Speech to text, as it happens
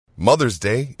Mother's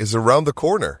Day is around the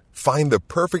corner. Find the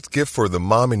perfect gift for the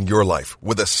mom in your life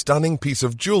with a stunning piece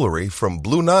of jewelry from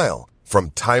Blue Nile.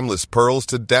 From timeless pearls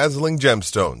to dazzling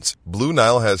gemstones, Blue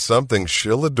Nile has something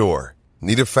she'll adore.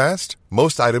 Need it fast?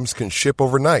 Most items can ship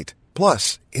overnight.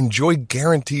 Plus, enjoy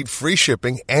guaranteed free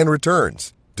shipping and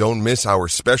returns. Don't miss our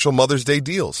special Mother's Day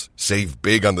deals. Save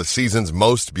big on the season's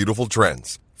most beautiful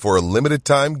trends. For a limited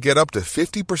time, get up to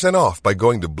 50% off by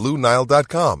going to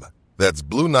BlueNile.com. That's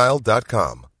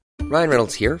BlueNile.com. Ryan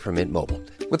Reynolds here from Mint Mobile.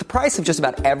 With the price of just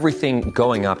about everything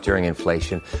going up during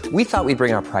inflation, we thought we'd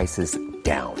bring our prices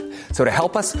down. So to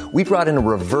help us, we brought in a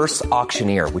reverse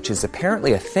auctioneer, which is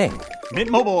apparently a thing.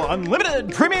 Mint Mobile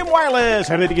Unlimited Premium Wireless.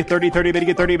 How to get 30, 30, bit to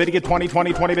get 30, bit to get 20,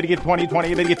 20, 20, bit to get 20,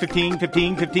 20, bit to get 15,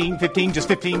 15, 15, 15, just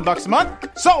 $15 a month?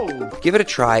 Sold! Give it a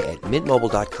try at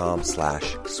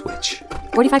mintmobile.com/switch.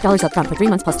 $45 up front for 3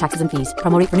 months plus taxes and fees.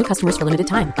 Promo rate for new customers for limited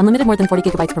time. Unlimited more than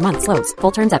 40 gigabytes per month. Slows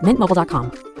full terms at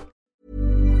mintmobile.com.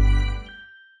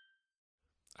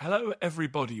 Hello,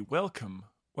 everybody. Welcome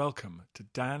to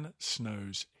Dan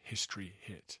Snow's History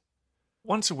Hit.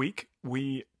 Once a week,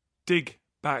 we dig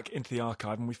back into the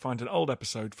archive and we find an old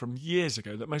episode from years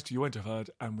ago that most of you won't have heard,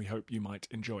 and we hope you might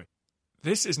enjoy.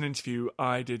 This is an interview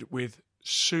I did with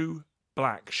Sue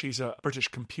Black. She's a British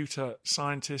computer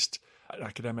scientist, an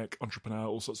academic, entrepreneur,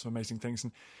 all sorts of amazing things,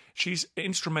 and she's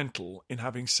instrumental in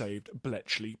having saved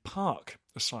Bletchley Park,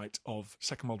 the site of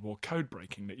Second World War code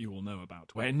breaking that you all know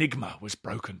about, where Enigma was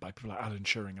broken by people like Alan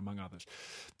Turing, among others.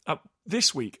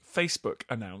 This week, Facebook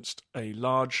announced a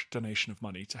large donation of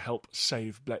money to help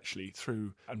save Bletchley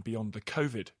through and beyond the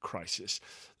COVID crisis.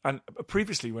 And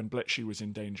previously, when Bletchley was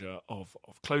in danger of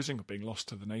closing or being lost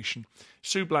to the nation,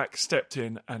 Sue Black stepped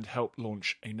in and helped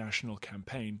launch a national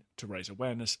campaign to raise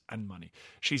awareness and money.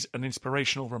 She's an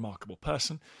inspirational, remarkable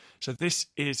person. So this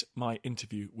is my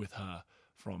interview with her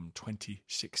from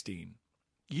 2016.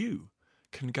 You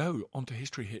can go onto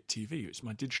History Hit TV. It's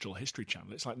my digital history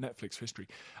channel. It's like Netflix history.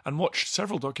 And watch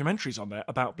several documentaries on there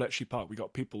about Bletchley Park. We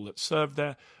got people that served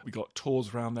there. We got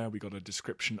tours around there. We got a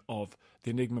description of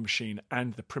the Enigma machine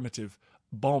and the primitive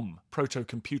bomb,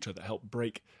 proto-computer that helped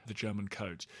break the German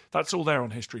codes. That's all there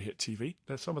on History Hit TV.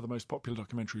 They're some of the most popular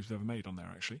documentaries we've ever made on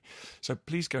there, actually. So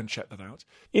please go and check that out.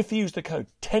 If you use the code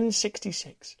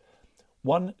 1066,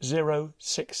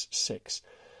 1066,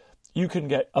 you can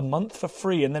get a month for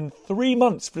free and then 3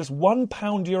 months for just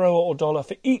 £1, euro or dollar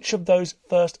for each of those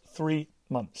first 3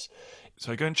 months.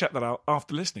 So go and check that out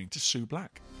after listening to Sue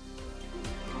Black.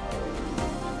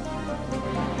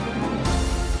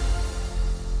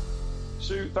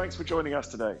 Sue, thanks for joining us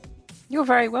today. You're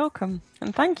very welcome,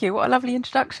 and thank you. What a lovely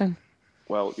introduction.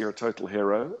 Well, you're a total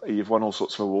hero. You've won all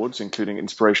sorts of awards, including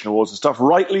Inspiration Awards and stuff.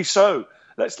 Rightly so.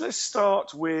 Let's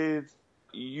start with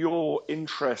your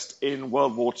interest in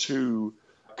World War II,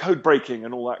 code breaking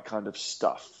and all that kind of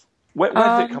stuff. Where did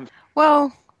it come from?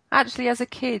 Well, actually, as a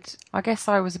kid, I guess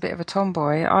I was a bit of a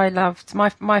tomboy. I loved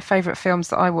my favourite films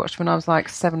that I watched when I was like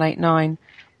 7, 8, 9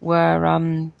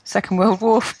 were Second World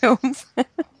War films.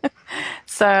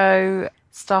 So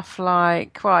stuff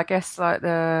like, well, I guess like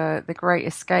the Great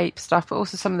Escape stuff, but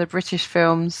also some of the British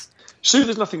films. Sue,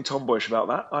 there's nothing tomboyish about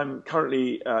that. I'm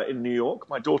currently in New York.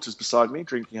 My daughter's beside me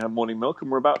drinking her morning milk, and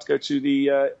we're about to go to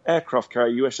the aircraft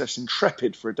carrier USS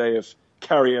Intrepid for a day of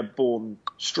carrier-borne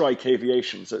strike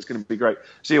aviation, so it's going to be great.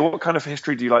 So, what kind of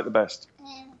history do you like the best?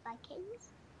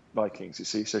 Vikings, you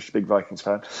see, so she's a big Vikings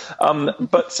fan.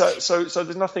 But so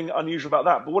there's nothing unusual about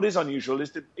that. But what is unusual is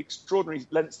the extraordinary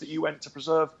lengths that you went to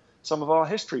preserve some of our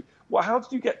history. How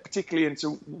did you get particularly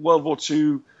into World War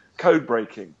II code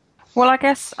breaking? Well, I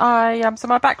guess so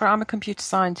my background, I'm a computer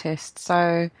scientist,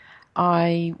 so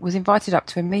I was invited up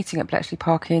to a meeting at Bletchley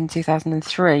Park in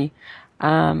 2003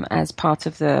 as part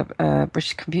of the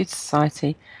British Computer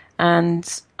Society.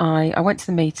 And I went to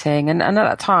the meeting, and at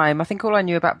that time, I think all I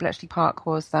knew about Bletchley Park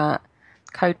was that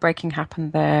code breaking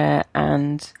happened there,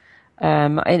 and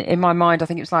in my mind, I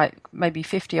think it was like maybe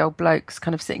 50 old blokes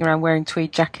kind of sitting around wearing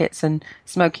tweed jackets and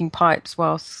smoking pipes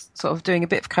whilst sort of doing a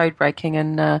bit of code breaking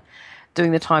and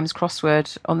doing the Times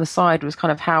crossword on the side was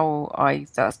kind of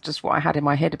that's just what I had in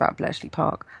my head about Bletchley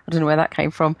Park. I don't know where that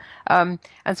came from. And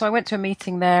so I went to a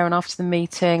meeting there, and after the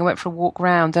meeting I went for a walk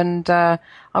round, and I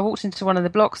walked into one of the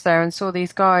blocks there and saw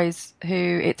these guys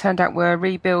who it turned out were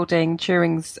rebuilding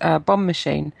Turing's bomb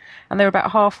machine, and they were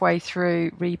about halfway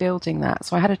through rebuilding that.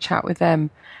 So I had a chat with them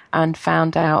and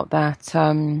found out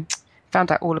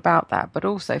all about that, but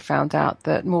also found out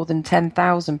that more than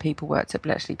 10,000 people worked at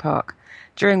Bletchley Park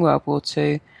during World War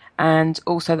II, and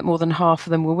also that more than half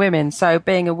of them were women. So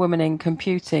being a woman in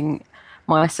computing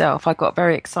myself, I got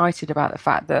very excited about the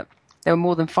fact that there were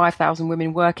more than 5,000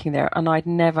 women working there, and I'd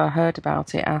never heard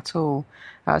about it at all.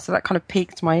 So that kind of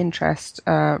piqued my interest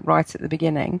right at the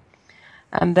beginning.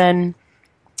 And then,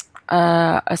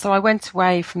 so I went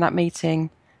away from that meeting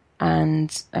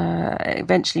and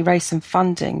eventually raised some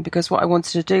funding, because what I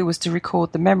wanted to do was to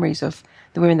record the memories of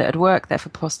the women that had worked there for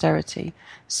posterity.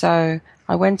 So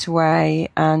I went away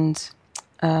and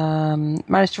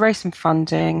managed to raise some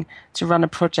funding to run a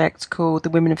project called the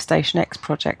Women of Station X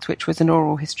Project, which was an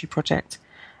oral history project.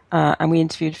 And we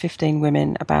interviewed 15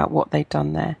 women about what they'd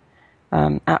done there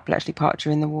at Bletchley Park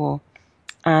during the war.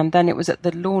 And then it was at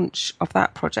the launch of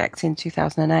that project in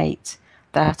 2008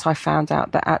 that I found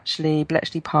out that actually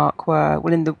Bletchley Park were,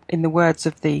 well, in the words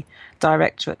of the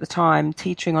director at the time,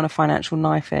 teetering on a financial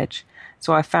knife edge.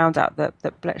 So I found out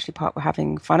that Bletchley Park were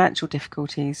having financial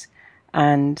difficulties,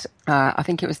 and I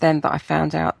think it was then that I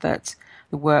found out that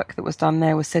the work that was done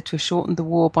there was said to have shortened the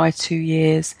war by 2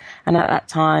 years, and at that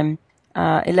time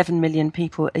 11 million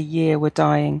people a year were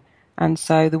dying. And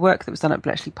so the work that was done at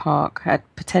Bletchley Park had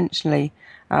potentially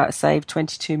saved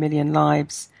 22 million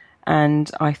lives. And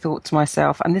I thought to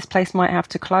myself, and this place might have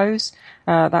to close.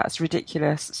 That's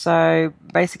ridiculous. So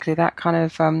basically that kind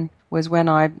of was when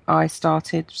I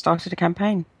started a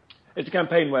campaign. It's a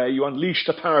campaign where you unleash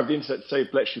the power of the internet to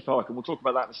save Bletchley Park, and we'll talk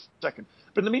about that in a second.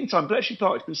 But in the meantime, Bletchley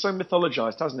Park has been so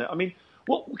mythologized, hasn't it? I mean,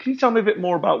 can you tell me a bit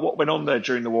more about what went on there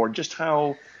during the war, and just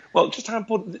how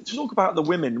important, to talk about the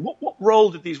women. What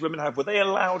role did these women have? Were they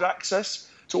allowed access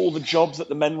to all the jobs that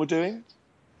the men were doing?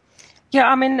 Yeah,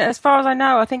 I mean, as far as I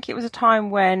know, I think it was a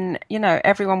time when,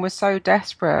 everyone was so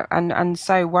desperate and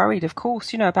so worried, of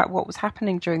course, about what was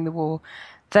happening during the war,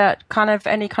 that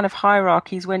any kind of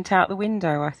hierarchies went out the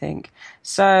window, I think.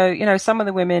 So, some of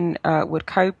the women were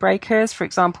code breakers. For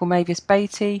example, Mavis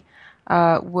Beatty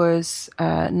was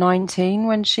 19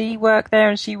 when she worked there,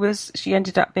 and she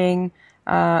ended up being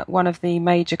one of the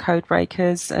major code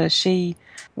breakers. She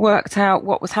worked out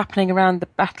what was happening around the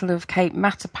Battle of Cape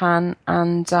Matapan,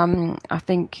 and I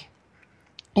think,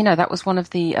 that was one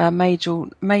of the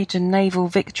major naval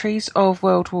victories of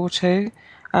World War II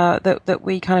that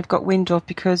we kind of got wind of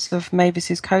because of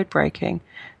Mavis's code breaking.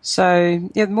 So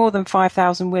more than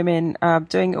 5,000 women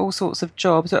doing all sorts of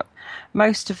jobs.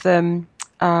 Most of them,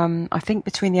 I think,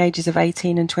 between the ages of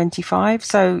 18 and 25.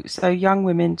 So young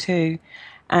women too.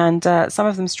 And some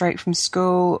of them straight from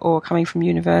school or coming from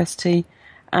university,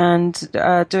 and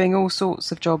doing all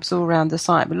sorts of jobs all around the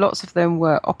site. But lots of them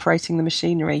were operating the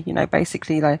machinery,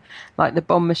 basically like the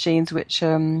bomb machines which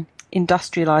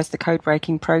industrialized the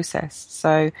code-breaking process.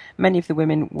 So many of the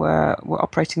women were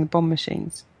operating the bomb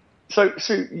machines. So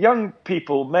young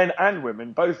people, men and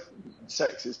women, both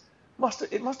sexes,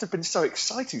 it must have been so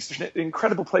exciting, such an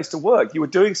incredible place to work. You were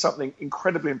doing something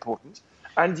incredibly important,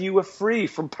 and you were free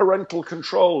from parental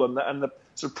control and the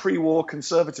sort of pre-war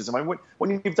conservatism. I mean,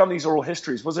 when you've done these oral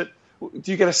histories, do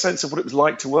you get a sense of what it was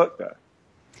like to work there?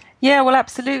 Yeah, well,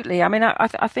 absolutely. I mean,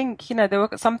 I think, there were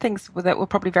some things that were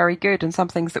probably very good and some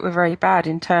things that were very bad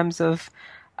in terms of,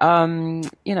 kind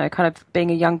of being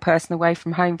a young person away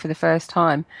from home for the first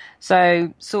time.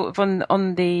 So sort of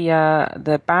on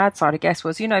the bad side, I guess,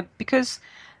 was, because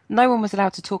no one was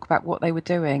allowed to talk about what they were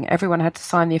doing. Everyone had to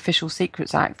sign the Official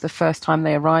Secrets Act the first time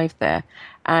they arrived there.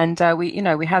 And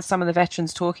we had some of the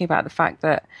veterans talking about the fact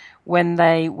that when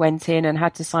they went in and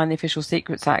had to sign the Official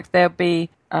Secrets Act, there'd be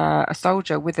a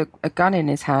soldier with a gun in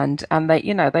his hand, and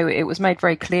it was made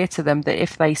very clear to them that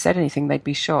if they said anything, they'd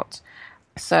be shot.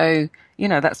 So,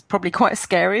 that's probably quite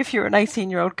scary if you're an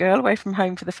 18-year-old girl away from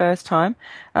home for the first time.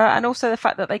 And also the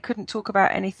fact that they couldn't talk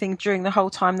about anything during the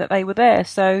whole time that they were there.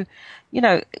 So,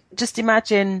 just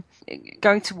imagine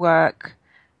going to work,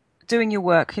 doing your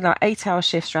work, 8-hour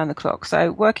shifts around the clock.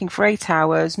 So working for 8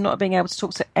 hours, not being able to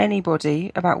talk to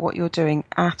anybody about what you're doing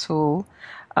at all,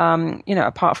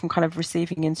 apart from kind of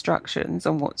receiving instructions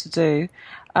on what to do.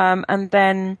 And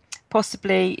then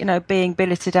possibly, being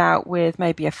billeted out with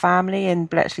maybe a family in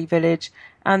Bletchley Village.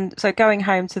 And so going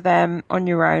home to them on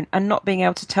your own and not being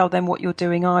able to tell them what you're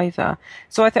doing either.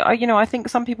 So I think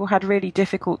some people had really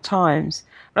difficult times,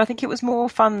 but I think it was more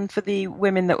fun for the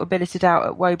women that were billeted out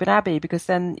at Woburn Abbey, because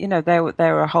then, there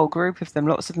were a whole group of them,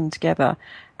 lots of them together.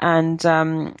 And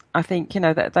I think,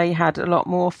 that they had a lot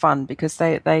more fun because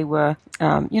they were,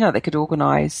 they could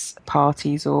organise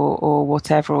parties or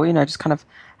whatever, or, just kind of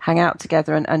hang out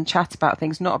together and chat about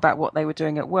things, not about what they were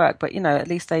doing at work, but, at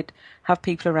least they'd have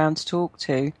people around to talk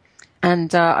to.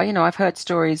 And, I've heard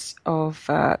stories of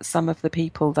some of the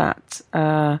people that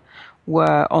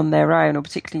were on their own, or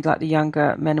particularly like the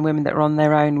younger men and women that were on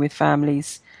their own with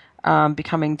families,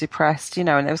 becoming depressed, and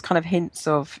there was kind of hints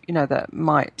of,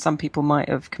 that some people might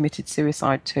have committed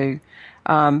suicide too.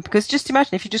 Because just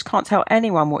imagine if you just can't tell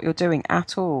anyone what you're doing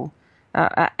at all,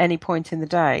 at any point in the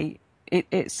day,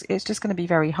 it's just going to be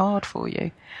very hard for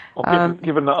you. Well,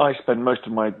 given that I spend most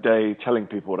of my day telling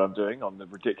people what I'm doing on the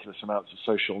ridiculous amounts of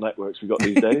social networks we've got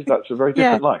these days, that's a very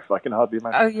different life. I can hardly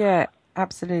imagine. Oh, yeah,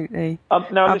 absolutely.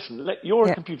 Now, listen, you're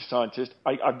a computer scientist.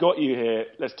 I've got you here.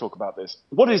 Let's talk about this.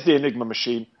 What is the Enigma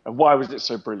machine, and why was it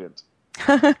so brilliant?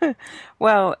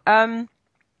 Well,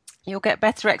 you'll get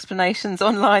better explanations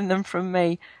online than from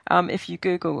me. If you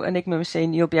Google Enigma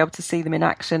machine, you'll be able to see them in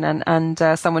action and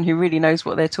someone who really knows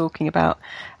what they're talking about.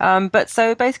 But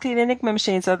so basically the Enigma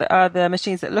machines are the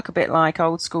machines that look a bit like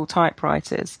old school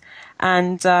typewriters.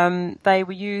 And they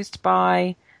were used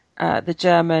by the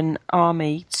German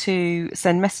army to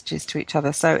send messages to each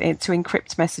other, so to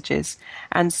encrypt messages.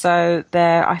 And so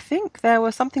I think there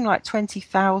were something like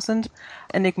 20,000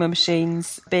 Enigma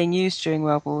machines being used during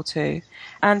World War II.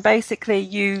 And basically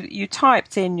you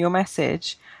typed in your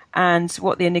message, and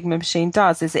what the Enigma machine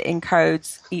does is it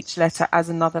encodes each letter as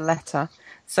another letter.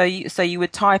 So you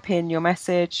would type in your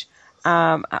message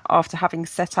after having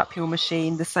set up your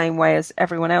machine the same way as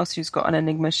everyone else who's got an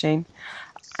Enigma machine.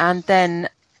 And then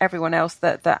everyone else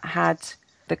that had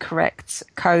the correct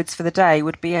codes for the day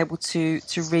would be able to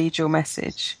read your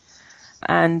message.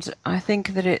 And I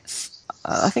think that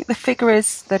the figure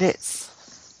is that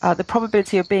the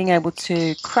probability of being able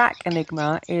to crack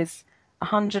Enigma is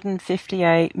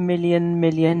 158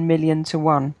 million to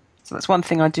 1. So that's one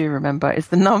thing I do remember is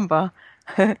the number.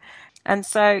 And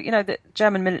so, the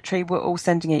German military were all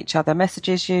sending each other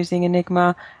messages using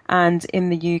Enigma, and in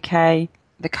the UK,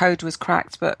 the code was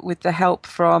cracked, but with the help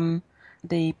from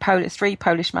the three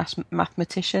Polish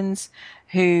mathematicians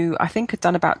who I think had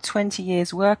done about 20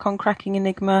 years' work on cracking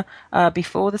Enigma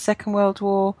before the Second World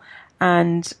War.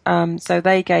 And so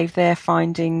they gave their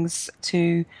findings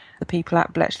to the people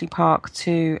at Bletchley Park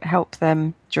to help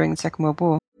them during the Second World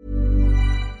War.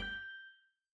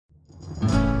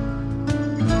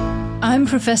 I'm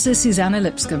Professor Susanna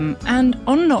Lipscomb, and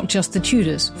on Not Just the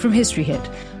Tudors from History Hit,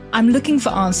 I'm looking for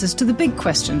answers to the big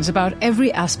questions about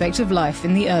every aspect of life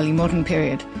in the early modern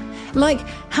period. Like,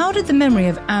 how did the memory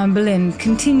of Anne Boleyn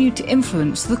continue to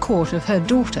influence the court of her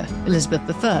daughter,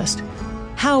 Elizabeth I?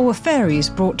 How were fairies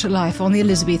brought to life on the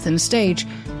Elizabethan stage?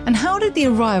 And how did the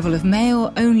arrival of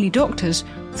male-only doctors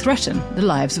threaten the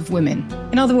lives of women?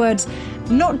 In other words,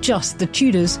 not just the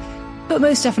Tudors, but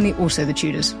most definitely also the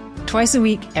Tudors. Twice a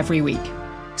week, every week.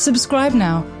 Subscribe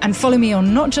now and follow me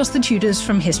on Not Just the Tudors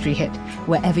from History Hit,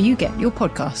 wherever you get your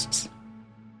podcasts.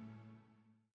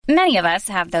 Many of us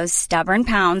have those stubborn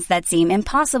pounds that seem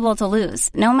impossible to lose,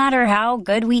 no matter how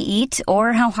good we eat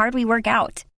or how hard we work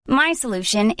out. My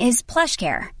solution is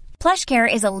PlushCare.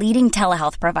 PlushCare is a leading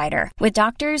telehealth provider with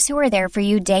doctors who are there for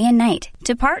you day and night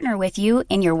to partner with you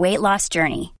in your weight loss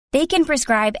journey. They can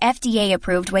prescribe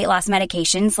FDA-approved weight loss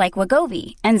medications like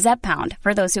Wegovy and Zepbound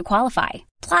for those who qualify.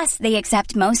 Plus, they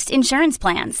accept most insurance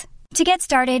plans. To get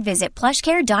started, visit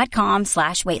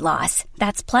plushcare.com/weightloss.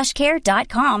 That's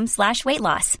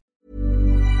plushcare.com/weightloss.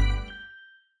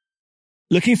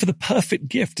 Looking for the perfect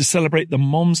gift to celebrate the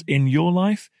moms in your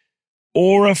life?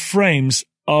 Aura frames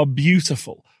are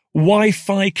beautiful,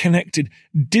 Wi-Fi connected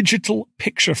digital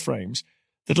picture frames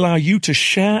that allow you to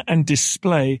share and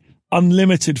display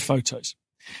unlimited photos.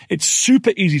 It's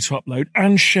super easy to upload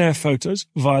and share photos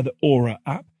via the Aura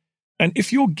app. And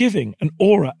if you're giving an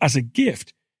Aura as a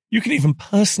gift, you can even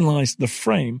personalize the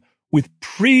frame with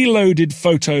preloaded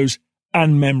photos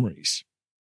and memories.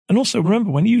 And also remember,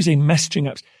 when using messaging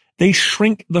apps, they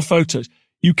shrink the photos.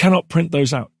 You cannot print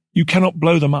those out. You cannot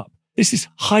blow them up. This is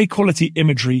high quality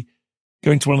imagery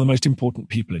going to one of the most important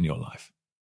people in your life.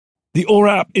 The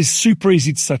Aura app is super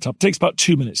easy to set up. It takes about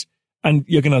 2 minutes and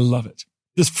you're going to love it.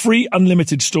 There's free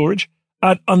unlimited storage,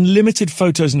 add unlimited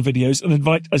photos and videos, and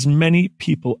invite as many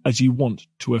people as you want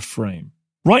to a frame.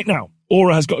 Right now,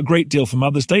 Aura has got a great deal for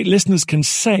Mother's Day. Listeners can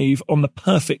save on the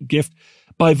perfect gift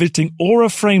by visiting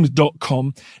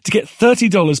auraframes.com to get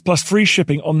 $30 plus free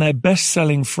shipping on their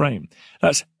best-selling frame.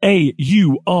 That's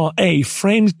AURA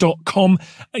frames.com.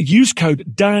 Use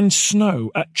code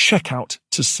DANSNOW at checkout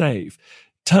to save.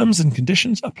 Terms and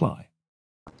conditions apply.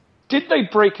 Did they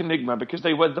break Enigma because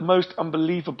they were the most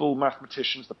unbelievable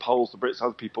mathematicians, the Poles, the Brits,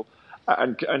 other people,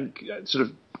 and sort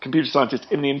of computer scientists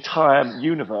in the entire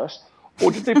universe?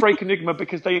 Or did they break Enigma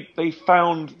because they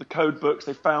found the code books,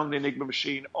 they found the Enigma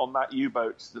machine on that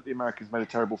U-boat that the Americans made a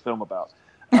terrible film about?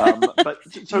 Did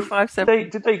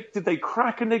they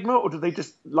crack Enigma, or did they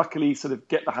just luckily sort of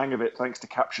get the hang of it thanks to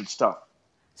captured stuff?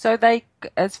 So they,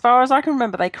 as far as I can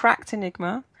remember, they cracked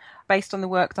Enigma. based on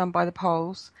the work done by the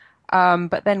Poles.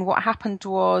 But then what happened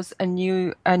was a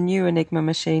new Enigma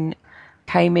machine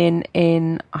came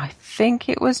in I think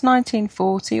it was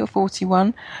 1940 or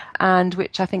 41, and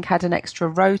which I think had an extra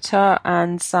rotor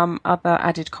and some other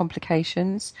added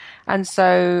complications. And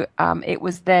so it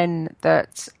was then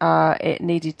that it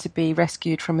needed to be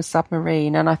rescued from a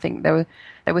submarine. And I think there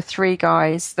were three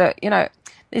guys that,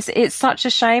 it's such a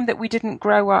shame that we didn't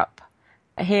grow up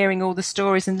hearing all the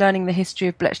stories and learning the history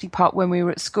of Bletchley Park when we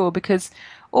were at school, because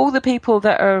all the people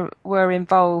that were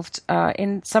involved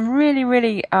in some really,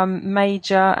 really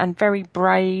major and very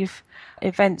brave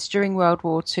events during World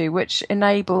War II, which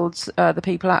enabled the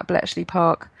people at Bletchley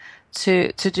Park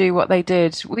to do what they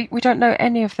did. We don't know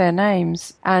any of their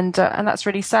names, and that's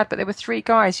really sad. But there were three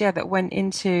guys, that went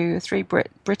into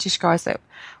British guys that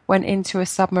went into a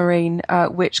submarine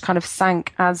which kind of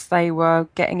sank as they were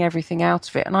getting everything out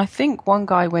of it. And I think one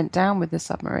guy went down with the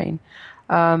submarine,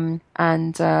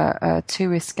 and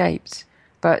two escaped.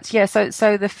 But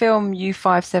so the film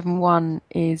U-571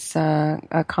 is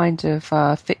a kind of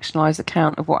fictionalized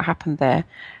account of what happened there.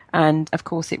 And of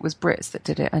course, it was Brits that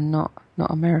did it, and not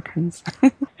Americans.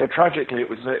 Yeah, tragically, it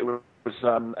was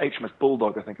HMS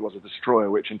Bulldog, I think it was, a destroyer,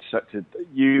 which intercepted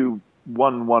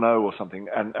U-110 or something,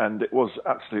 and it was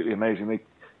absolutely amazing. They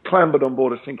clambered on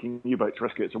board a sinking U-boat to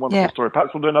rescue it. It's a wonderful story.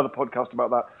 Perhaps we'll do another podcast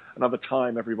about that another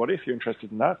time, everybody, if you're interested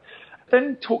in that.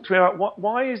 Then talk to me about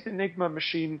why is the Enigma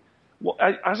machine,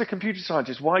 as a computer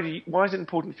scientist, why is it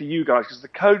important for you guys? Because the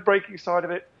code breaking side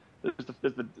of it,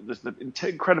 there's the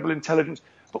incredible intelligence.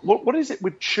 But what is it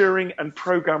with Turing and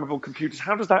programmable computers?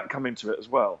 How does that come into it as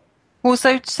well? Well,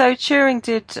 so Turing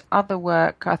did other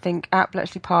work, I think, at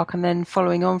Bletchley Park, and then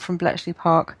following on from Bletchley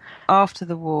Park after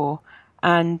the war.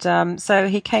 And so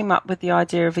he came up with the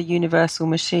idea of a universal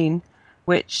machine,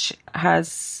 which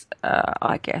has,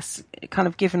 I guess, kind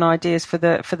of given ideas for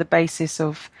the basis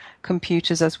of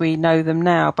computers as we know them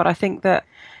now. But I think that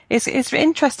it's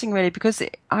interesting, really, because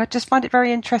I just find it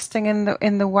very interesting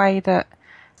in the way that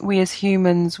we as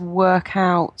humans work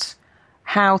out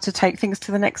how to take things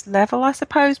to the next level, I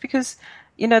suppose, because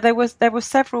there were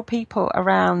several people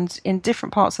around in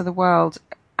different parts of the world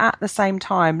at the same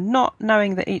time, not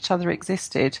knowing that each other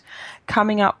existed,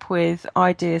 coming up with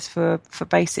ideas for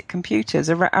basic computers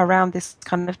around this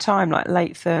kind of time, like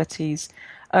late 30s,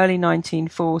 early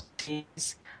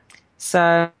 1940s.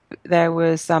 So there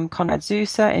was Konrad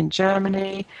Zuse in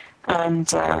Germany,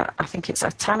 and I think it's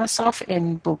Atalasov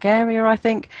in Bulgaria, I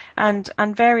think, and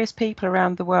various people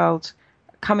around the world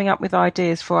coming up with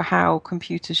ideas for how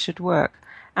computers should work.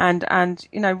 And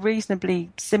reasonably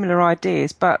similar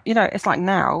ideas, but it's like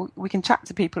now we can chat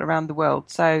to people around the world,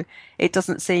 so it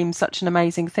doesn't seem such an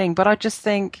amazing thing. But I just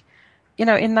think,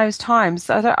 in those times,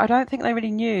 I don't think they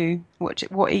really knew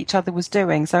what each other was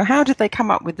doing. So how did they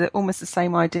come up with almost the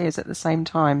same ideas at the same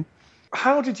time?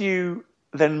 How did you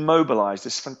then mobilise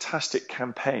this fantastic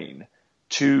campaign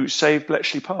to save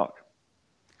Bletchley Park?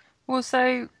 Well,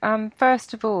 so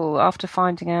first of all, after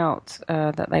finding out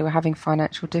that they were having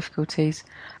financial difficulties,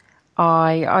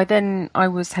 I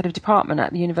was head of department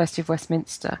at the University of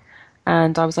Westminster,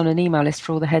 and I was on an email list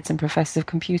for all the heads and professors of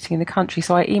computing in the country.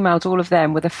 So I emailed all of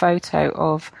them with a photo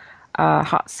of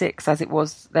Hut 6, as it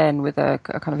was then, with a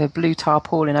kind of a blue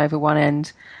tarpaulin over one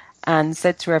end, and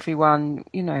said to everyone,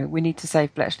 we need to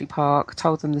save Bletchley Park,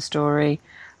 told them the story,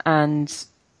 and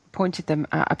pointed them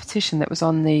at a petition that was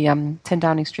on the 10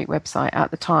 Downing Street website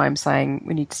at the time saying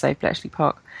we need to save Bletchley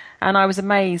Park. And I was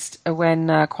amazed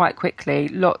when quite quickly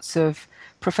lots of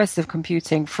professors of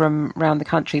computing from around the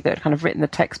country that had kind of written the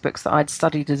textbooks that I'd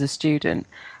studied as a student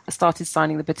started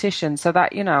signing the petition. So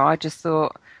that, I just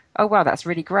thought, oh, wow, that's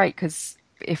really great, because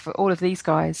if all of these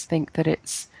guys think that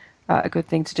it's a good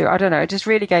thing to do, I don't know, it just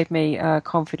really gave me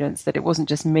confidence that it wasn't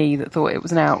just me that thought it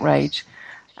was an outrage.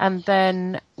 And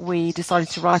then we decided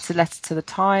to write a letter to the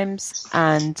Times,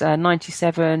 and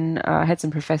 97 heads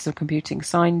and professors of computing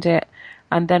signed it.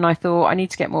 And then I thought, I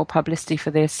need to get more publicity for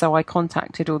this, so I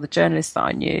contacted all the journalists that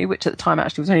I knew, which at the time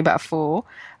actually was only about 4.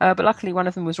 But luckily one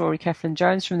of them was Rory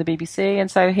Keflin-Jones from the BBC,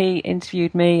 and so he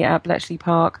interviewed me at Bletchley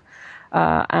Park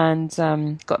and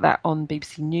got that on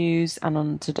BBC News and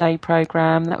on Today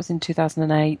programme. That was in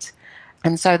 2008.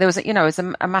 And so there was, it was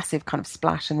a massive kind of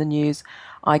splash in the news.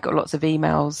 I got lots of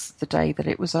emails the day that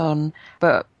it was on.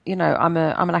 But, I'm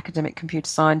an academic computer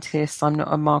scientist. I'm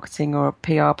not a marketing or a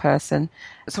PR person.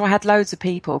 So I had loads of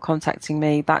people contacting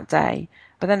me that day.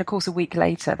 But then, of course, a week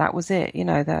later, that was it.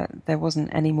 There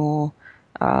wasn't any more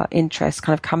interest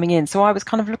kind of coming in. So I was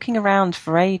kind of looking around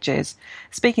for ages,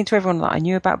 speaking to everyone that I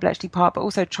knew about Bletchley Park, but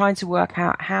also trying to work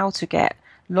out how to get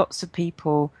lots of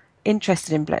people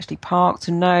interested in Bletchley Park,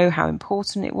 to know how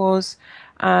important it was,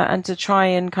 and to try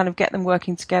and kind of get them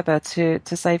working together to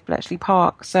save Bletchley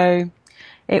Park. So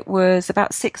it was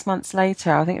about 6 months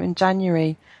later, I think in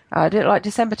January, like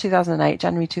December 2008,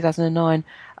 January 2009,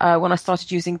 when I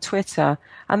started using Twitter,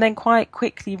 and then quite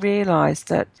quickly realised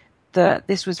that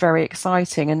this was very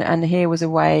exciting, and here was a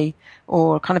way,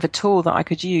 or kind of a tool that I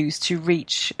could use to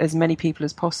reach as many people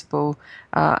as possible,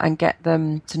 and get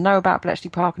them to know about Bletchley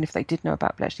Park, and if they did know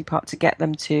about Bletchley Park, to get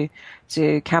them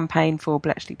to campaign for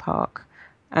Bletchley Park.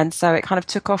 And so it kind of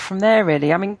took off from there,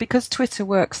 really. I mean, because Twitter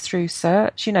works through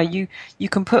search, you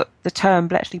can put the term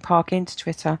Bletchley Park into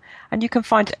Twitter, and you can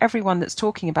find everyone that's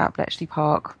talking about Bletchley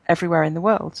Park everywhere in the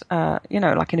world,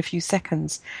 like in a few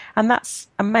seconds. And that's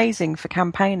amazing for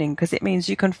campaigning, because it means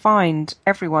you can find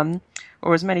everyone,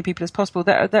 or as many people as possible,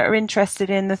 that are interested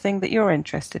in the thing that you're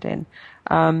interested in.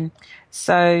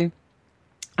 So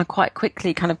I quite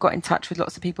quickly kind of got in touch with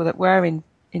lots of people that were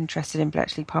interested in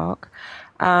Bletchley Park.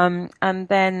 And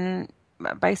then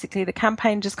basically the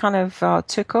campaign just kind of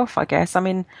took off, I guess. I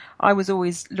mean, I was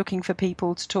always looking for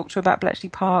people to talk to about Bletchley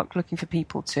Park, looking for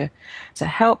people to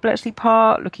help Bletchley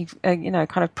Park, looking for,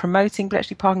 kind of promoting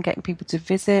Bletchley Park and getting people to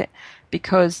visit,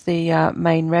 because the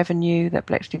main revenue that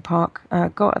Bletchley Park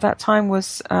got at that time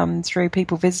was through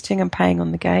people visiting and paying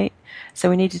on the gate.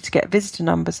 So we needed to get visitor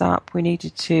numbers up. We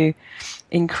needed to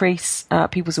increase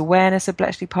people's awareness of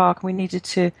Bletchley Park. And we needed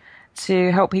to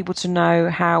help people to know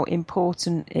how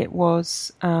important it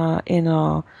was in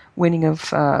our winning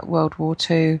of World War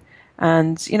II,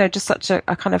 and just such a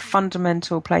kind of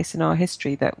fundamental place in our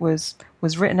history that was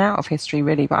written out of history,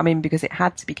 really. But I mean, because it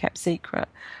had to be kept secret.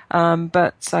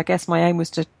 But I guess my aim was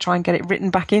to try and get it written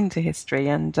back into history,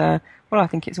 and I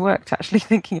think it's worked, actually,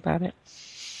 thinking about it.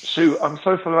 Sue, I'm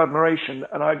so full of admiration,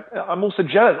 and I'm also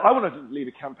jealous. I want to lead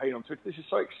a campaign on Twitter. This is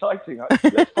so exciting.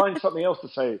 Let's find something else to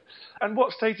say. And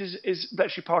what state is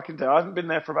Bletchley Park in today? I haven't been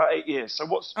there for about 8 years. So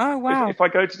Oh, wow. If I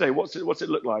go today, what's it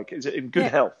look like? Is it in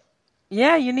good health?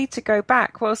 Yeah, you need to go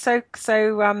back. Well, so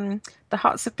the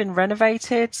huts have been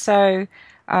renovated. So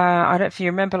I don't know if you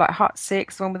remember, like Hut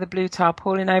 6, the one with the blue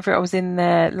tarpaulin over it. I was in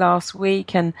there last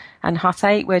week, and Hut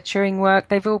 8, where Turing worked.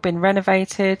 They've all been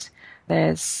renovated.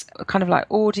 There's kind of like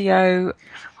audio.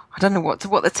 I don't know what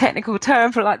the technical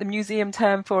term for, like the museum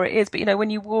term for it is, but when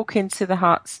you walk into the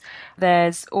huts,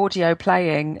 there's audio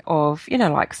playing of,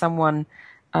 like someone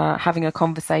having a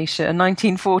conversation, a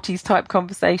 1940s type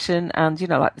conversation, and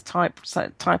like the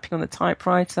typing on the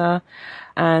typewriter,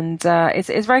 and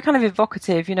it's very kind of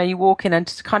evocative. You walk in, and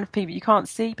just kind of people, you can't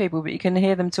see people, but you can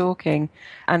hear them talking,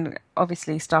 and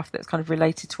obviously stuff that's kind of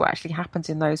related to what actually happens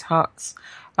in those huts.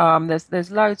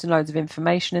 There's loads and loads of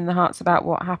information in the huts about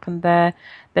what happened there.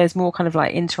 There's more kind of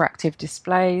like interactive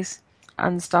displays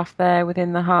and stuff there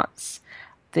within the huts.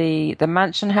 The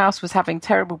mansion house was having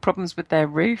terrible problems with their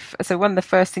roof. So one of the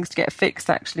first things to get fixed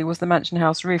actually was the mansion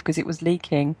house roof, because it was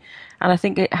leaking. And I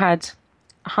think it had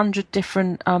 100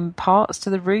 different parts to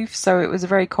the roof. So it was a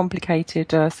very complicated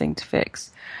thing to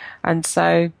fix. And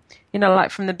so,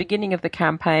 like from the beginning of the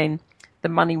campaign, the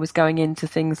money was going into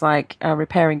things like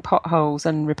repairing potholes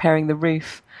and repairing the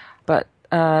roof. But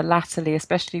latterly,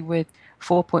 especially with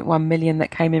 4.1 million that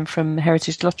came in from the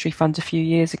Heritage Lottery Fund a few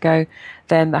years ago,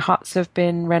 then the huts have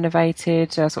been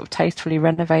renovated, sort of tastefully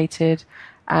renovated.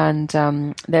 And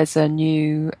there's a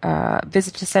new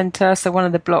visitor centre. So one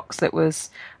of the blocks that was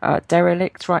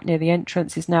derelict right near the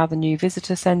entrance is now the new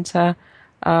visitor centre.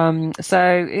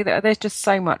 So there's just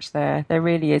so much there. There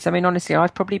really is. I mean, honestly,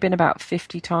 I've probably been about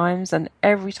 50 times, and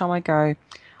every time I go,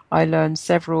 I learn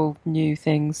several new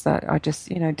things that I just,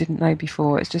 didn't know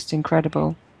before. It's just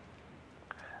incredible.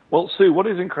 Well, Sue, what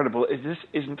is incredible is this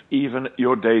isn't even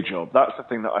your day job. That's the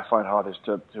thing that I find hardest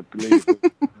to believe,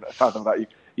 fathom about you.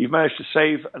 You've managed to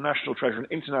save a national treasure, an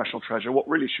international treasure, what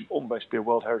really should almost be a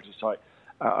World Heritage Site.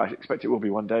 I expect it will be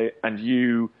one day, and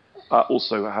you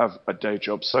also have a day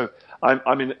job. So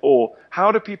I'm in awe.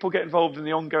 How do people get involved in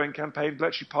the ongoing campaign,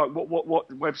 Bletchley Park? What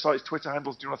websites, Twitter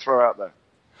handles do you want to throw out there?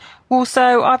 Well,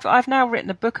 so I've now written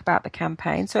a book about the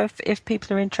campaign. So if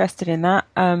people are interested in that,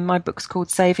 my book's called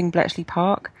Saving Bletchley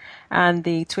Park, and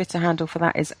the Twitter handle for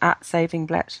that is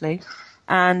 @SavingBletchley.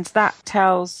 And that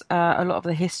tells a lot of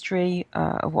the history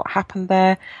of what happened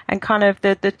there, and kind of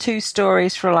the two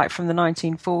stories from the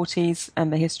 1940s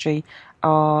and the history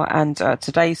and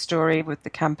today's story with the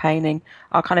campaigning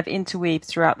are kind of interweaved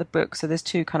throughout the book. So there's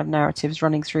two kind of narratives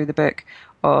running through the book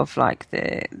of like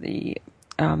the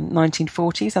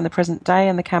 1940s and the present day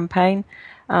and the campaign.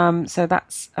 So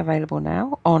that's available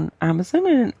now on Amazon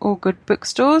and in all good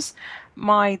bookstores.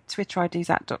 My Twitter ID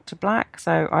is @Dr. Black,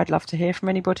 so I'd love to hear from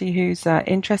anybody who's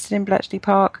interested in Bletchley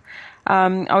Park.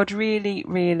 I would really,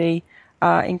 really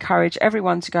encourage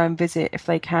everyone to go and visit if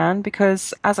they can,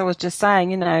 because as I was just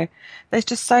saying, there's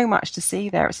just so much to see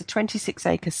there. It's a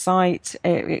 26-acre site.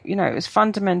 It was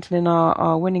fundamental in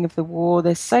our winning of the war.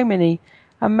 There's so many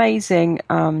amazing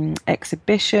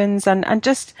exhibitions, and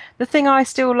just the thing I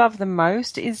still love the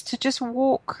most is to just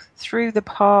walk through the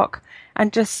park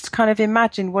and just kind of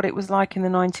imagine what it was like in the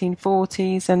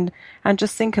 1940s and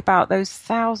just think about those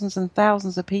thousands and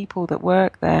thousands of people that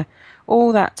worked there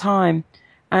all that time.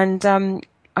 And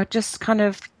I just kind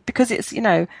of, because it's,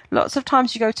 lots of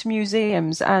times you go to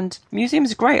museums, and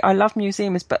museums are great. I love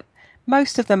museums, but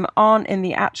most of them aren't in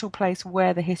the actual place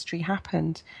where the history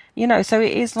happened. So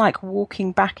it is like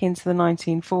walking back into the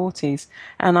 1940s.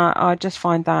 And I just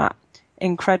find that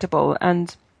incredible.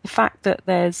 And the fact that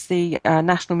there's the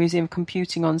National Museum of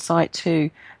Computing on site too.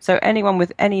 So anyone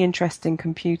with any interest in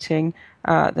computing,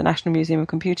 the National Museum of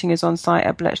Computing is on site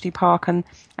at Bletchley Park. And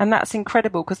that's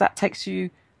incredible, because that takes you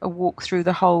a walk through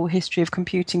the whole history of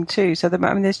computing too. So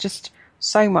there's just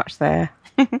so much there.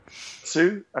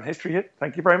 Sue and History Hit,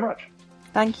 thank you very much.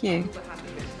 Thank you.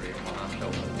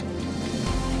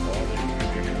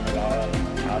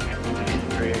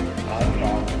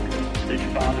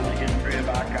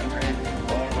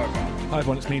 Hi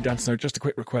everyone, it's me, Dan Snow. Just a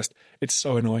quick request. It's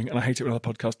so annoying, and I hate it when other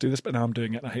podcasts do this, but now I'm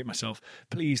doing it and I hate myself.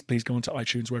 Please go onto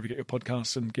iTunes, wherever you get your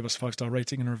podcasts, and give us a 5-star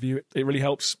rating and a review. It really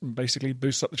helps, basically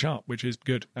boosts up the chart, which is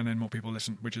good, and then more people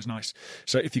listen, which is nice.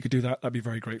 So if you could do that, I'd be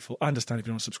very grateful. I understand if you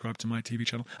don't want to subscribe to my TV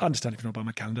channel. I understand if you don't buy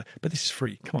my calendar, but this is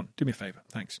free. Come on, do me a favour.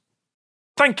 Thanks.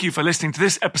 Thank you for listening to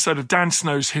this episode of Dan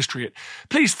Snow's History Hit.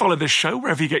 Please follow this show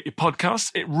wherever you get your podcasts.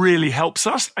 It really helps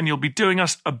us, and you'll be doing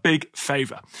us a big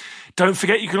favour. Don't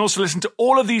forget, you can also listen to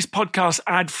all of these podcasts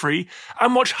ad-free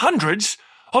and watch hundreds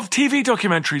of TV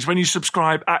documentaries when you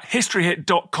subscribe at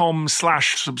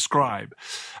historyhit.com/subscribe.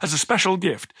 As a special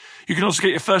gift, you can also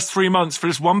get your first 3 months for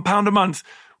just £1 a month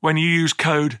when you use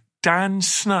code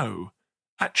DANSNOW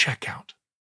at checkout.